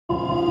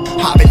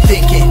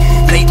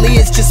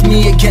it's just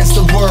me against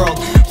the world.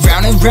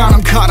 Round and round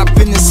I'm caught up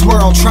in this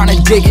swirl, trying to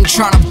dig and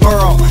trying to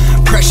burrow.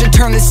 Pressure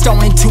turned this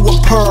stone into a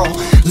pearl.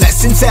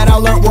 Lessons that I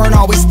learned weren't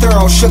always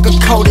thorough,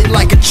 sugar-coated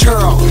like a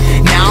churl.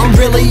 Now I'm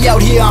really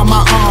out here on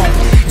my own.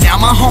 Now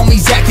my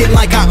homies acting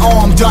like I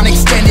owe 'em, done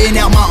extending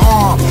out my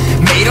arm.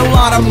 Made a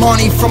lot of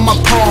money from my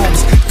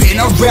poems, been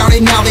around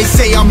it, now they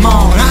say I'm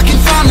on. I can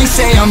finally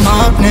say I'm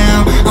up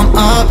now, I'm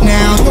up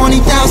now.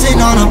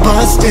 20,000 on a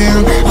bus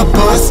down, a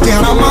bus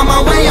down. I'm on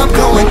my way, I'm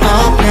going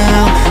up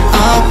now,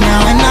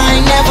 and I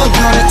ain't never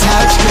gonna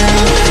touch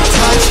down,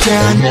 touch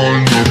down.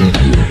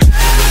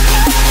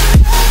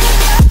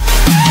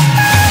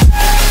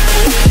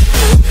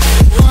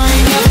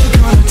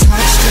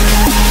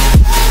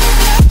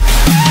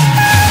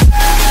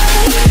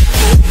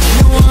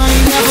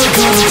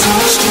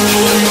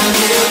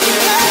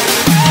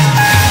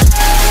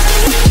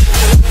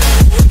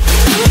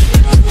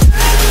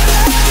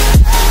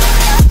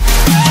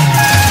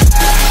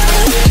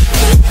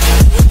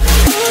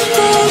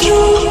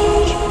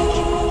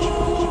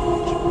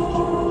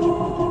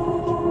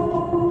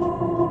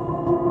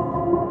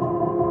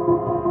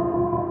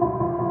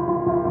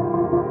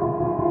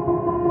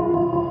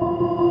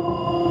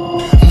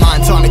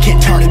 I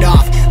can't turn it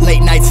off.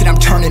 Late nights and I'm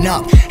turning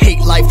up.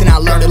 Hate life, then I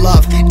learn to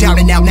love. Down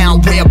and out, now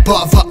I'm way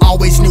above. I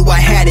always knew I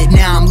had it,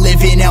 now I'm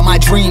living out my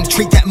dreams.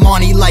 Treat that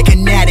money like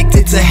an addict,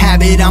 it's a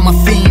habit, I'm a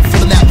fiend.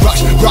 Feeling that rush,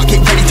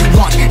 rocket ready to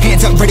launch.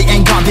 Hands up, ready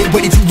and gone, been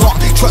waiting too long.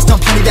 Trust on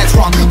plenty, that's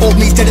wrong. Old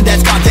me's dead and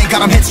that's gone, thank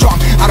God I'm headstrong.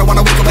 I don't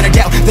wanna wake up in a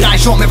doubt that I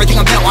show 'em everything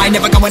I'm about. I ain't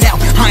never going out,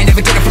 I ain't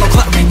never did it for no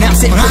clout. Now I'm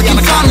sitting pretty on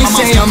the cloud. I can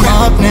say I'm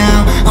up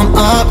now, I'm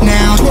up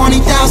now.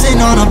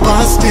 20,000 on a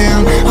bus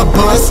down, a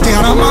bus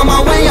down. I'm on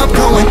my way up,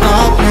 going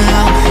up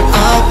now,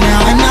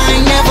 and I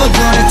ain't never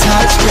gonna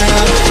touch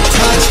down,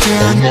 touch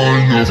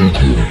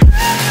down.